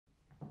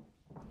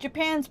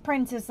Japan's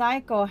Princess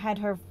Aiko had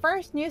her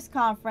first news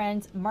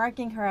conference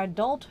marking her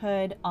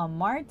adulthood on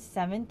March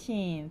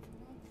 17th.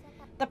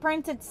 The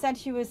princess said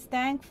she was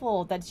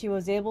thankful that she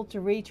was able to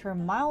reach her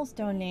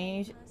milestone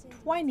age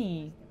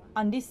 20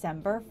 on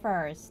December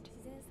 1st.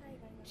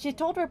 She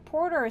told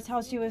reporters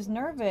how she was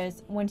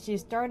nervous when she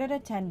started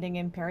attending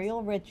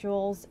imperial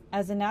rituals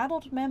as an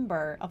adult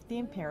member of the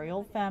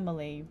imperial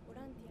family.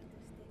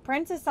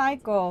 Princess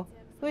Aiko,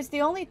 who is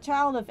the only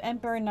child of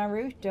Emperor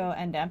Naruhito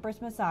and Empress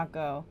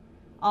Masako,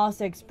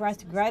 also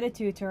expressed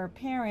gratitude to her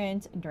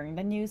parents during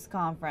the news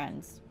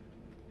conference.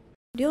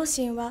 両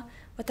親は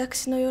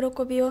私の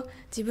喜びを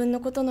自分の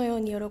ことのよう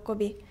に喜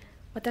び、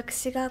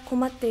私が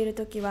困っている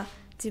ときは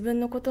自分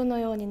のことの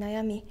ように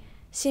悩み、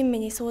親身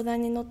に相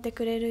談に乗って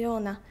くれるよう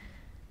な、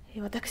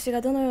私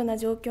がどのような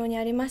状況に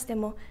ありまして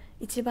も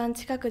一番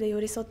近くで寄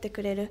り添って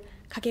くれる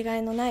かけが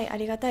えのないあ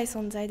りがたい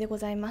存在でご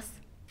ざいま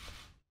す。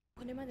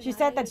She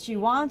said that she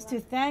wants to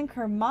thank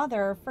her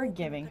mother for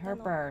giving her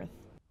birth.